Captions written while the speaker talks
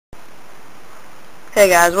Hey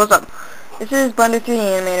guys, what's up? This is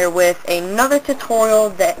Blender3danimator with another tutorial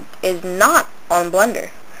that is not on Blender.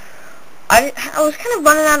 I was kind of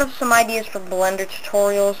running out of some ideas for Blender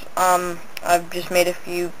tutorials. I've just made a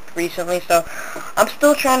few recently, so I'm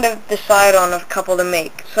still trying to decide on a couple to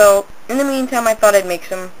make. So in the meantime, I thought I'd make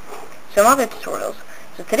some other tutorials.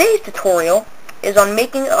 So today's tutorial is on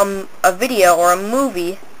making a video or a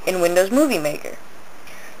movie in Windows Movie Maker.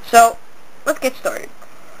 So let's get started.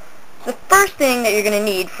 The first thing that you're going to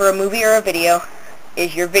need for a movie or a video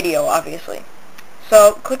is your video, obviously.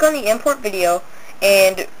 So click on the import video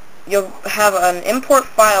and you'll have an import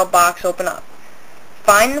file box open up.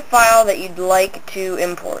 Find the file that you'd like to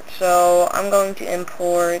import. So I'm going to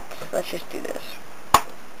import, let's just do this.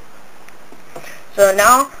 So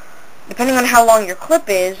now, depending on how long your clip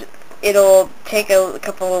is, it'll take a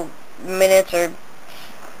couple minutes or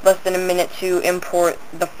less than a minute to import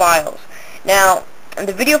the files. Now,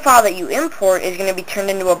 the video file that you import is going to be turned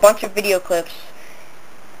into a bunch of video clips,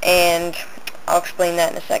 and I'll explain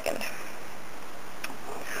that in a second.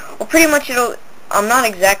 Well, pretty much I'm not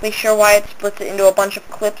exactly sure why it splits it into a bunch of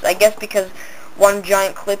clips. I guess because one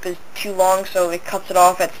giant clip is too long, so it cuts it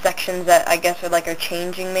off at sections that I guess are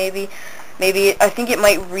changing maybe. I think it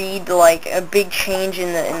might read like a big change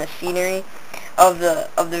in the scenery of the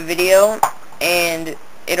video, and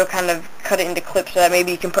it'll kind of cut it into clips so that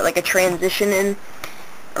maybe you can put like a transition in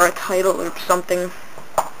or a title or something.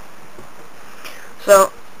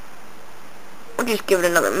 So we'll just give it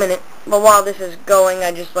another minute. But while this is going,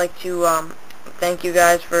 I'd just like to thank you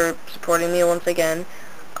guys for supporting me once again.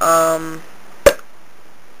 I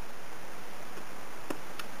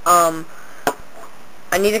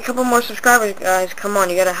need a couple more subscribers, guys. Come on,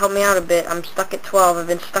 you gotta help me out a bit. I'm stuck at 12. I've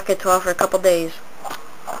been stuck at 12 for a couple days.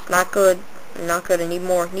 It's not good. Not good. I need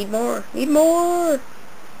more. Need more. Need more.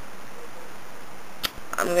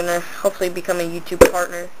 I'm gonna hopefully become a YouTube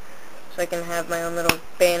partner so I can have my own little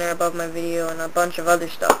banner above my video and a bunch of other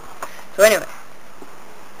stuff. So anyway,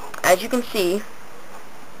 as you can see,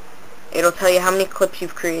 it'll tell you how many clips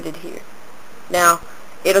you've created here. Now,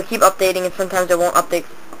 it'll keep updating, and sometimes it won't update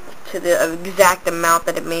to the exact amount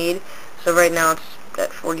that it made. So right now it's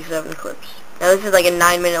at 47 clips. Now this is like a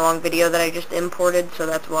 9-minute long video that I just imported, so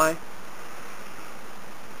that's why.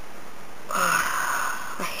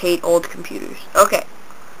 I hate old computers. Okay.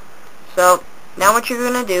 So, now what you're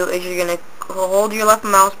going to do is you're going to hold your left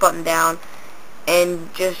mouse button down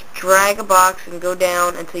and just drag a box and go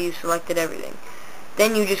down until you've selected everything.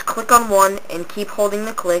 Then you just click on one and keep holding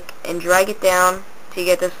the click and drag it down till you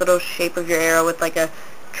get this little shape of your arrow with like a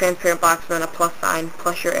transparent box and then a plus sign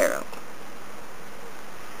plus your arrow.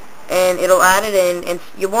 And it'll add it in, and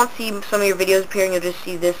you won't see some of your videos appearing, you'll just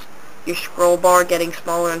see this, your scroll bar getting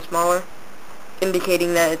smaller and smaller,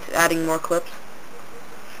 indicating that it's adding more clips.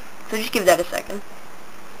 So just give that a second.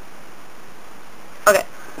 Okay,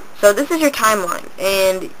 so this is your timeline,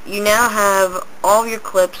 and you now have all of your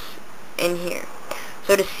clips in here.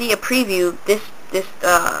 So to see a preview, this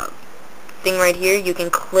thing right here, you can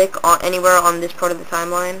click on anywhere on this part of the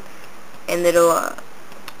timeline, and it'll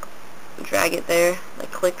drag it there,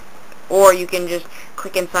 like click, or you can just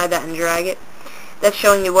click inside that and drag it. That's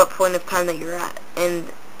showing you what point of time that you're at, and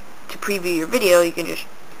to preview your video, you can just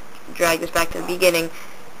drag this back to the beginning,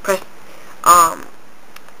 press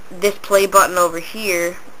this play button over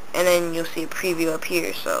here, and then you'll see a preview up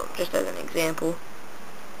here. So just as an example,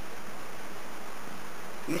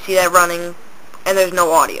 you see that running, and there's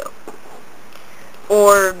no audio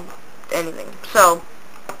or anything. So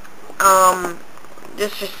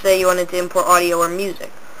just say you wanted to import audio or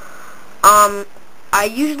music. I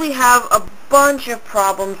usually have a bunch of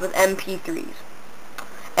problems with MP3s.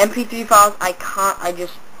 MP3 files,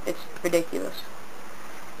 it's ridiculous.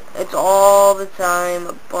 It's all the time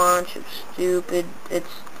a bunch of stupid,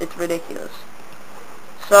 it's ridiculous.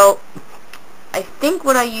 So, I think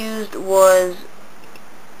what I used was,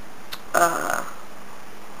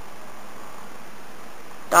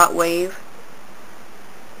 .wave.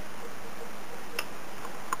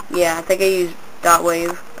 Yeah, I think I used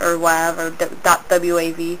 .wave, or WAV, or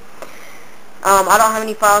 .wav. I don't have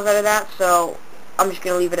any files out of that, so I'm just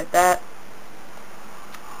going to leave it at that.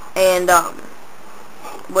 And,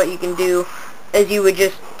 what you can do is you would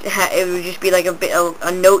just it would just be like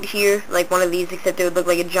a note here, like one of these, except it would look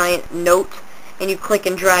like a giant note, and you click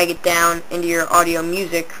and drag it down into your audio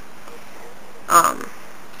music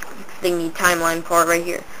thingy timeline part right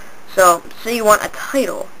here. So say you want a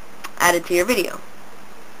title added to your video.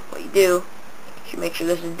 What you do is you make sure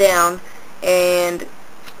this is down and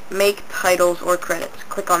make titles or credits.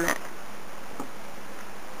 Click on that.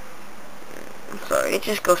 Sorry, it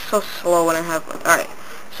just goes so slow when I have one. Alright,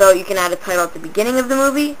 So you can add a title at the beginning of the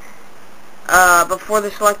movie, before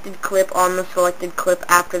the selected clip, on the selected clip,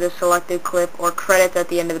 after the selected clip, or credits at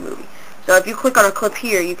the end of the movie. So if you click on a clip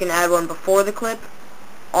here, you can add one before the clip,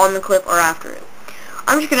 on the clip, or after it.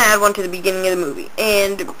 I'm just going to add one to the beginning of the movie,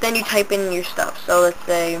 and then you type in your stuff. So let's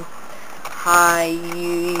say, "Hi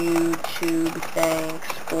YouTube, thanks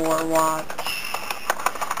for watching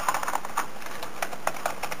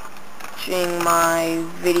my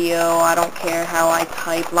video, I don't care how I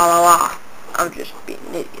type, la la la." I'm just being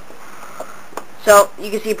an idiot. So you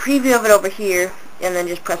can see a preview of it over here, and then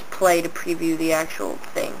just press play to preview the actual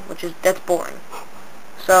thing, that's boring.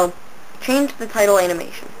 So change the title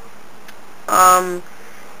animation.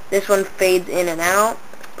 This one fades in and out.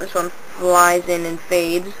 This one flies in and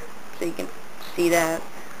fades, so you can see that.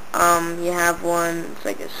 You have one, it's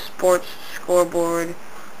like a sports scoreboard,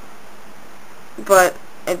 but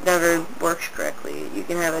it never works correctly. You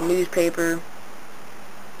can have a newspaper,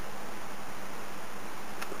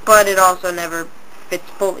 but it also never fits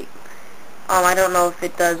fully. I don't know if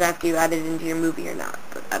it does after you add it into your movie or not,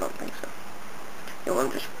 but I don't think so. It will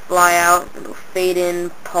just fly out, it'll fade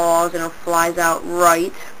in, pause, and it flies out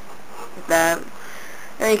right, like that. And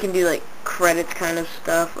then you can do like credits kind of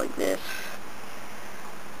stuff, like this.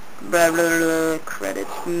 Blah, blah, blah,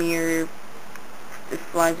 credits, mirror, it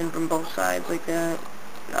flies in from both sides like that.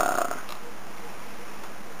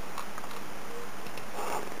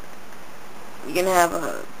 You can have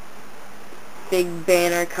a big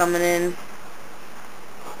banner coming in.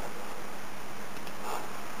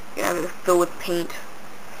 You can have it filled with paint.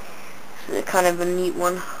 So it's kind of a neat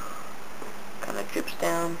one. Kind of drips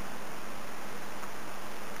down.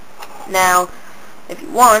 Now, if you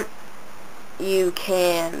want, you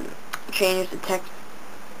can change the text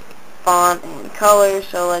font and color.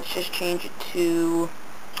 So let's just change it to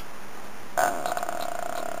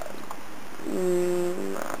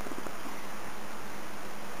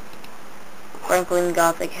Franklin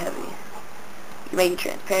Gothic Heavy. You can make it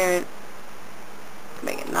transparent. You can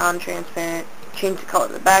make it non-transparent. Change the color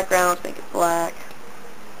of the background. Make it black.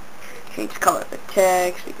 Change the color of the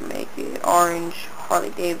text. You can make it orange,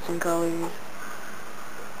 Harley Davidson colors.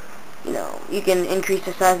 You know, you can increase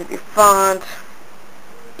the size of your font.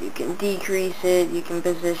 You can decrease it. You can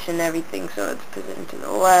position everything so it's positioned to the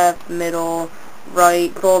left, middle,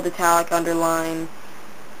 right, bold, italic, underline.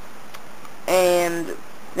 And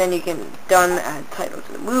then you can add title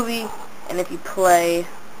to the movie, and if you play,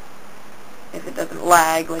 if it doesn't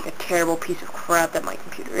lag like a terrible piece of crap that my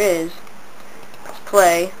computer is, press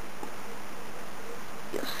play,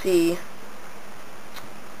 you'll see,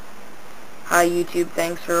 "Hi YouTube,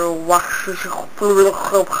 thanks for watching,"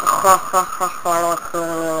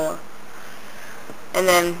 and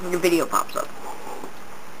then your video pops up.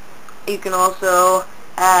 You can also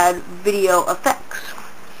add video effects,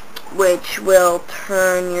 which will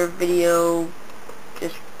turn your video,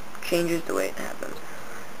 just changes the way it happens.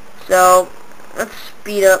 So let's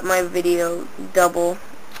speed up my video double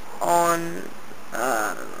on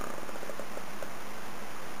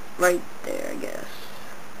right there, I guess.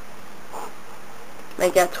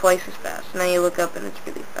 Make that twice as fast. Now you look up and it's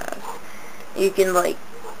really fast. You can like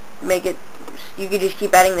make it, you can just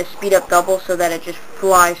keep adding the speed up double so that it just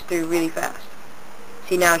flies through really fast.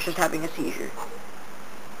 See, now it's just having a seizure.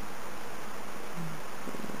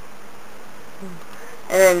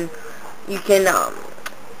 And then you can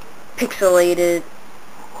pixelate it.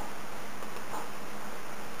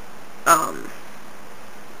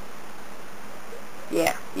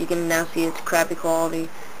 Yeah, you can now see its crappy quality.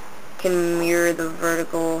 Can mirror the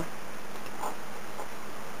vertical.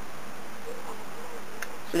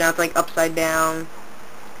 So now it's like upside down.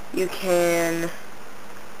 You can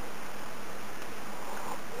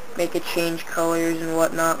make it change colors and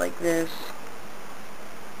whatnot like this.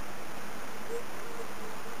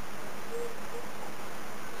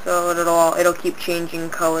 So it'll keep changing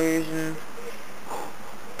colors, and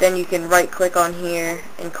then you can right click on here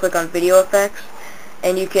and click on video effects,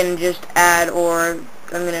 and you can just add, or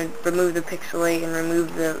I'm going to remove the pixelate and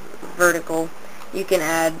remove the vertical. You can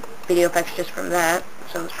add video effects just from that.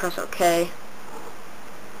 So let's press OK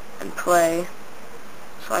and play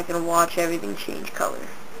so I can watch everything change color.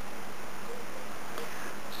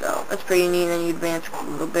 So that's pretty neat. Then you advance a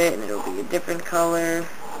little bit and it'll be a different color.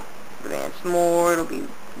 Advance more, it'll be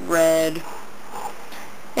red.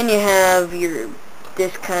 And you have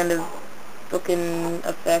this kind of looking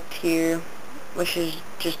effect here, which is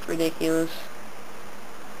just ridiculous.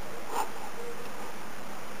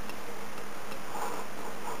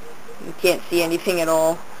 You can't see anything at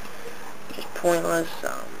all. Just pointless.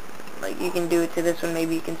 Like, you can do it to this one,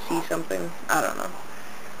 maybe you can see something. I don't know.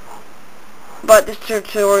 But this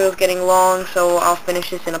tutorial is getting long, so I'll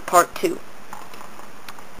finish this in a part 2.